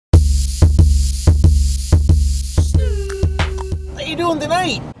doing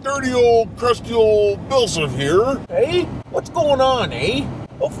tonight? Dirty old, crusty old BillSiff here. Hey, what's going on, eh?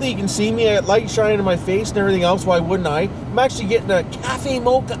 Hopefully you can see me. I got light shining in my face and everything else. Why wouldn't I? I'm actually getting a cafe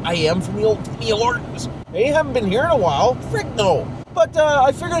mocha I am from the old Timmy Hortons. Hey, haven't been here in a while. Frick no. But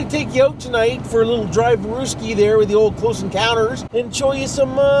I figured I'd take you out tonight for a little drive-rooski there with the old Close Encounters and show you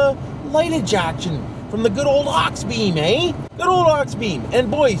some lightage action from the good old AuxBeam, eh? Good old AuxBeam.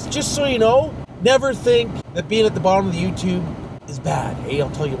 And boys, just so you know, never think that being at the bottom of the YouTube is bad, eh? I'll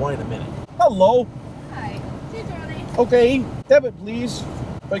tell you why in a minute. Hello. Hi. Hey, Johnny. Okay, debit please.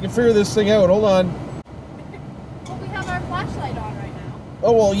 If I can figure this thing out, hold on. Well, we have our flashlight on right now.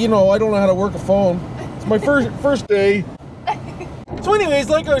 Oh, well, you know, I don't know how to work a phone. It's my first day. So anyways,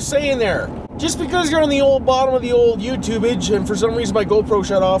 like I was saying there, just because you're on the old bottom of the old YouTubeage, and for some reason my GoPro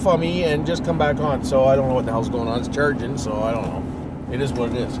shut off on me and just come back on, so I don't know what the hell's going on. It's charging, so I don't know. It is what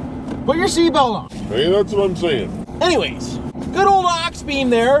it is. Put your seatbelt on. Hey, that's what I'm saying. Anyways, good old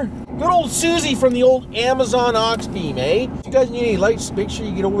AuxBeam there. Good old Susie from the old Amazon AuxBeam, eh? If you guys need any lights, make sure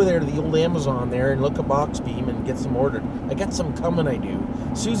you get over there to the old Amazon there and look up AuxBeam and get some ordered. I got some coming, I do.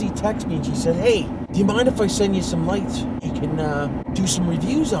 Susie texted me and she said, hey, do you mind if I send you some lights you can do some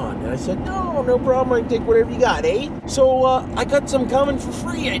reviews on? And I said, no problem. I can take whatever you got, eh? So I got some coming for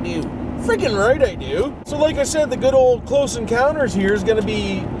free, I do. Freaking right I do. So like I said, the good old Close Encounters here is going to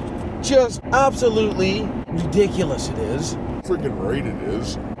be just absolutely ridiculous, it is. Freaking right it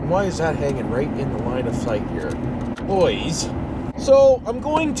is. Why is that hanging right in the line of sight here? Boys. So, I'm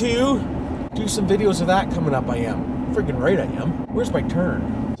going to do some videos of that coming up, I am. Freaking right I am. Where's my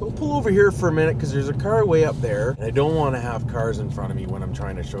turn? So, we'll pull over here for a minute because there's a car way up there. And I don't want to have cars in front of me when I'm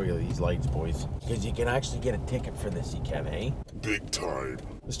trying to show you these lights, boys. Because you can actually get a ticket for this, you can, eh? Big time.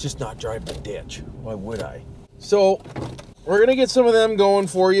 Let's just not drive the ditch. Why would I? So, we're going to get some of them going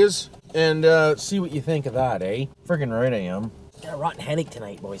for yous. And see what you think of that, eh? Freaking right I am. Got a rotten headache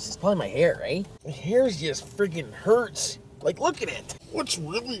tonight, boys. It's probably my hair, eh? My hair's just freaking hurts. Like, look at it. What's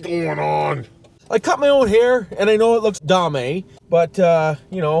really going on? I cut my own hair, and I know it looks dumb, eh? But,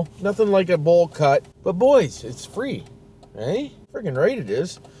 you know, nothing like a bowl cut. But, boys, it's free, eh? Freaking right it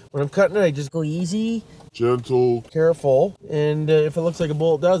is. When I'm cutting it, I just go easy. Gentle. Careful. And if it looks like a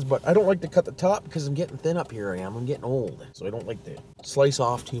bowl, it does. But I don't like to cut the top because I'm getting thin up here. I'm getting old. So I don't like to slice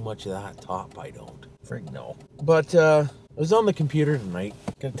off too much of that top. I don't. Frig no. But, I was on the computer tonight.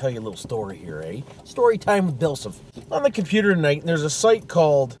 Gonna tell you a little story here, eh? Story time with BillSiff. On the computer tonight, and there's a site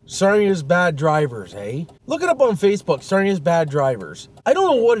called Sarnia's Bad Drivers, eh? Look it up on Facebook, Sarnia's Bad Drivers. I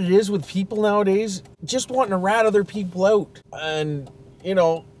don't know what it is with people nowadays, just wanting to rat other people out. And, you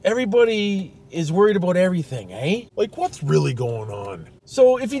know, everybody is worried about everything, eh? Like, what's really going on?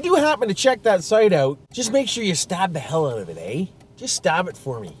 So, if you do happen to check that site out, just make sure you stab the hell out of it, eh? Just stab it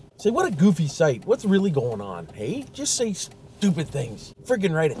for me. Say, what a goofy site. What's really going on, hey? Just say stupid things.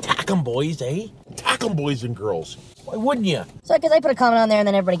 Friggin' right, attack them, boys, eh? Attack them, boys and girls. Why wouldn't you? So, because I put a comment on there and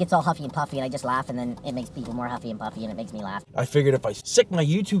then everybody gets all huffy and puffy and I just laugh and then it makes people more huffy and puffy and it makes me laugh. I figured if I sick my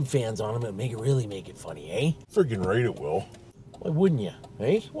YouTube fans on them, it'd really make it funny, eh? Freaking right it will. Why wouldn't you,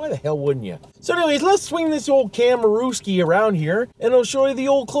 eh? Why the hell wouldn't you? So anyways, let's swing this old Camarooski around here, and I'll show you the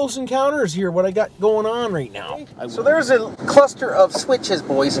old Close Encounters here, what I got going on right now. So there's a cluster of switches,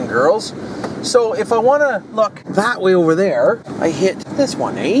 boys and girls. So if I want to look that way over there, I hit this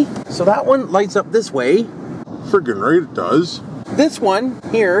one, eh? So that one lights up this way. Freaking right it does. This one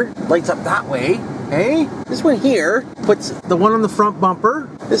here lights up that way, eh? This one here puts the one on the front bumper.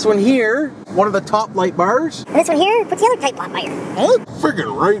 This one here, one of the top light bars. And this one here puts the other type on fire, eh?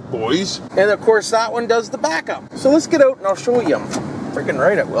 Freaking right, boys. And of course that one does the backup. So let's get out and I'll show you them. Freaking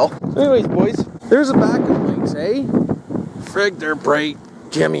right I will. So anyways, boys, there's a backup lights, eh? Frig, they're bright.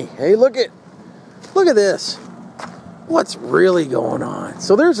 Jimmy, hey, look at this. What's really going on?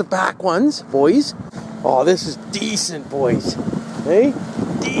 So there's the back ones, boys. Oh, this is decent, boys. Hey?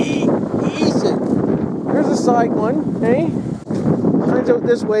 Decent. There's a side one, hey? Turns out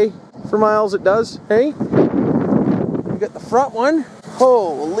this way for miles it does, hey? We got the front one.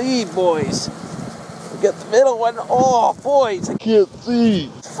 Holy, boys. We got the middle one. Oh, boys, I Can't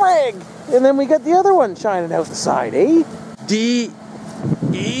see. frig. And then we got the other one shining out the side, eh? Decent,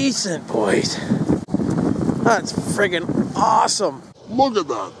 boys. That's friggin' awesome. Look at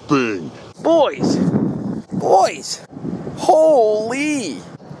that thing. Boys. Holy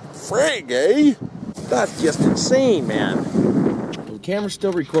frig, eh? That's just insane, man. The camera's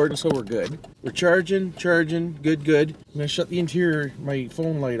still recording, so we're good. We're charging, good. I'm gonna shut the interior, my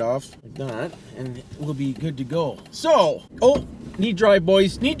phone light off, like that, and we'll be good to go. So, oh, need drive,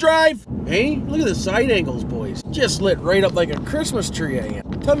 boys, need drive! Hey, look at the side angles, boys. Just lit right up like a Christmas tree I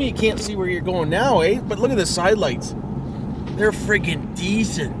am. Tell me you can't see where you're going now, eh? But look at the side lights. They're friggin'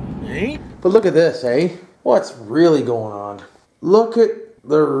 decent, eh? But look at this, eh? What's really going on? Look at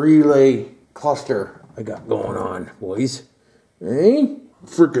the relay cluster I got going on, boys. Eh?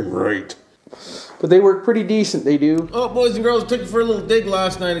 Freaking right. But they work pretty decent, they do. Oh, boys and girls, took you for a little dig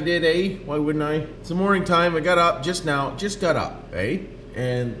last night, I did, eh? Why wouldn't I? It's the morning time, I got up just now, just got up, eh?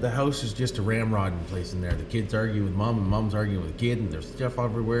 And the house is just a ramrod in place in there. The kids arguing with mom, and mom's arguing with the kid, and there's stuff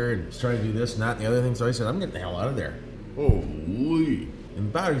everywhere, and it's trying to do this and that and the other thing. So I said, I'm getting the hell out of there. Holy. And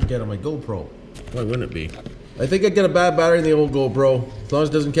the battery's dead on my GoPro. Why wouldn't it be? I think I got a bad battery in the old GoPro. As long as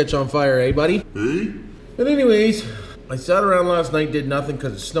it doesn't catch on fire, eh, buddy? Eh? But anyways, I sat around last night, did nothing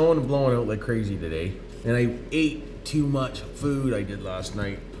because it's snowing and blowing out like crazy today. And I ate too much food I did last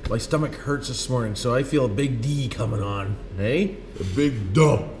night. My stomach hurts this morning, so I feel a big D coming on, eh? A big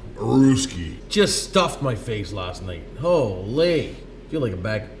dump. A rooski. Just stuffed my face last night. Holy. Feel like a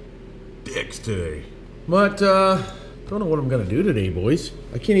bag of dicks today. But, don't know what I'm gonna do today, boys.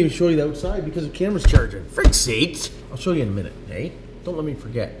 I can't even show you the outside because the camera's charging. Frick's sakes. I'll show you in a minute, eh? Don't let me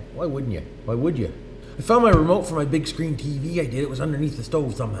forget. Why wouldn't you? Why would you? I found my remote for my big screen TV. I did. It was underneath the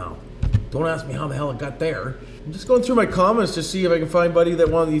stove somehow. Don't ask me how the hell it got there. I'm just going through my comments to see if I can find buddy that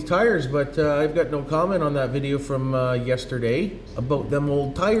wanted these tires, but I've got no comment on that video from yesterday about them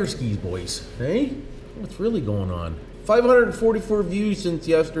old tire skis, boys. Hey? What's really going on? 544 views since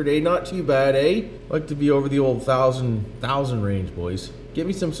yesterday. Not too bad, eh? Like to be over the old 1,000 range, boys. Get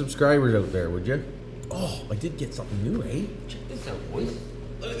me some subscribers out there, would you? Oh, I did get something new, eh? Check this out, boys.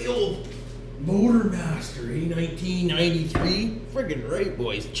 Look at the old Motormaster, eh? 1993. Friggin' right,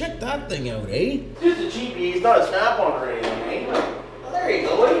 boys. Check that thing out, eh? It's a cheapie. It's not a Snap-on or anything, eh? Oh, there you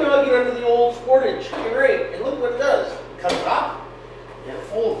go. What do you know? I get under the old Sportage. You're right. And look what it does. It comes up and it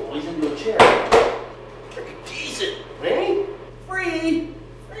folds, boys, into a chair. Friggin' decent, eh? Free.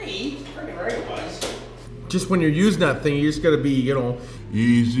 Friggin' right, boys. Just when you're using that thing, you just gotta be, you know,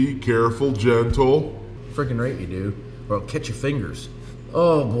 Easy, careful, gentle. friggin' right you do, or I'll catch your fingers.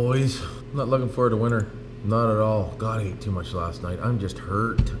 Oh, boys. I'm not looking forward to winter. Not at all. God, I ate too much last night. I'm just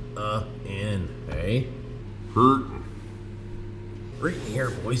hurt eh? Hurting. Right in here,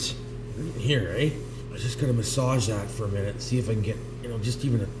 boys. Right in here, eh? I just gotta massage that for a minute, see if I can get, you know, just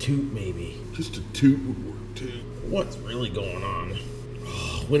even a toot maybe. Just a toot would work too. What's really going on?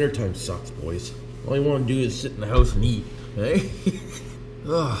 Oh, wintertime sucks, boys. All I want to do is sit in the house and eat, eh?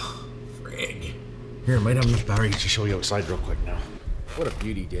 Oh, frig. Here, I might have enough batteries to show you outside real quick now. What a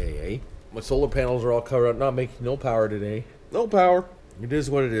beauty day, eh? My solar panels are all covered up, not making no power today. No power. It is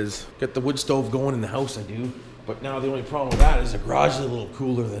what it is. Got the wood stove going in the house, I do. But now the only problem with that is the garage is a little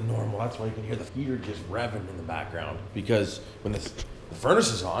cooler than normal. That's why you can hear the heater just revving in the background. Because when the furnace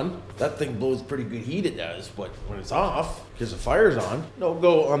is on, that thing blows pretty good heat, it does. But when it's off, because the fire's on, don't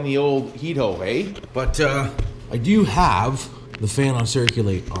go on the old heat hose, eh? But I do have the fan on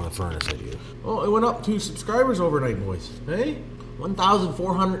circulate on the furnace, I do. Oh, it went up 2 subscribers overnight, boys. Hey?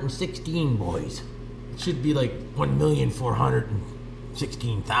 1,416, boys. It should be like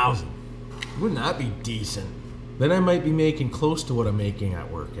 1,416,000. Wouldn't that be decent? Then I might be making close to what I'm making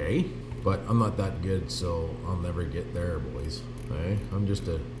at work, eh? But I'm not that good, so I'll never get there, boys. Eh? I'm just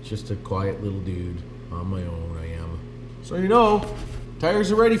a quiet little dude on my own. I am. So you know,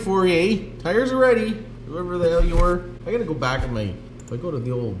 tires are ready for you, eh? Tires are ready. Whoever the hell you were. I gotta go back in my. If I go to the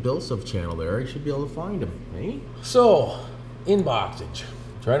old BillSiff channel there, I should be able to find him, eh? So, inboxage.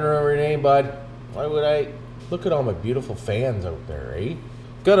 Trying to remember your name, bud. Why would I? Look at all my beautiful fans out there, eh?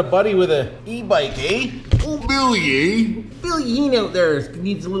 Got a buddy with a e-bike, eh? Oh, Billy, eh? Billy Ont out there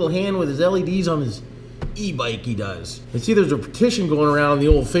needs a little hand with his LEDs on his e-bike, he does. I see there's a petition going around the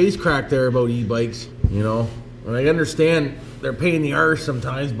old face crack there about e-bikes, you know? And I understand they're pain in the arse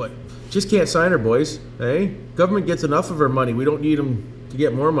sometimes, but just can't sign her, boys, eh? Government gets enough of our money. We don't need them to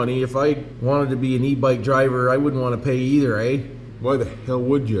get more money. If I wanted to be an e-bike driver, I wouldn't want to pay either, eh? Why the hell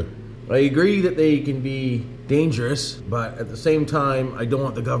would you? I agree that they can be dangerous, but at the same time, I don't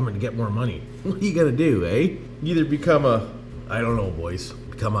want the government to get more money. What are you gonna do, eh? Either become a, I don't know, boys.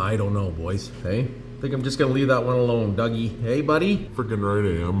 Become a, I don't know, boys, eh? I think I'm just gonna leave that one alone, Dougie. Hey, buddy? Freaking right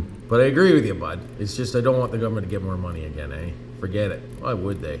I am. But I agree with you, bud. It's just I don't want the government to get more money again, eh? Forget it. Why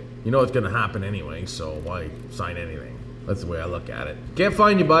would they? You know it's gonna happen anyway, so why sign anything? That's the way I look at it. Can't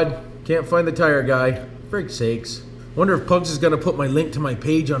find you, bud. Can't find the tire guy. Frick's sakes. Wonder if Pugs is gonna put my link to my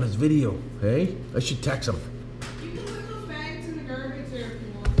page on his video, hey? I should text him. You can put those bags in the garbage there if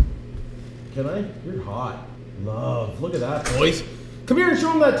you want. Can I? You're hot. Love. Look at that, boys. Come here and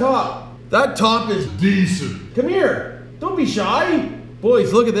show him that top. That top is Decent. Come here. Don't be shy.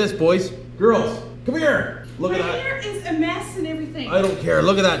 Boys, look at this, boys. Girls, come here. Look My at that. hair is a mess and everything. I don't care.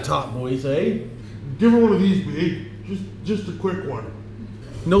 Look at that top, boys, eh? Give her one of these, babe. Just a quick one.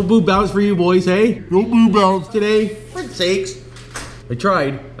 No boob bounce for you boys, hey? No boo bounce. Today, for sakes. I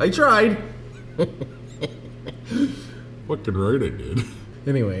tried. Fucking right I did.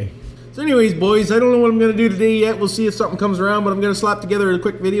 Anyway. So anyways, boys, I don't know what I'm going to do today yet. We'll see if something comes around, but I'm going to slap together a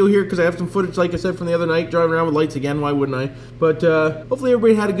quick video here because I have some footage, like I said, from the other night, driving around with lights again. Why wouldn't I? But hopefully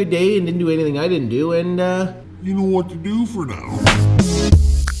everybody had a good day and didn't do anything I didn't do, and You know what to do for now.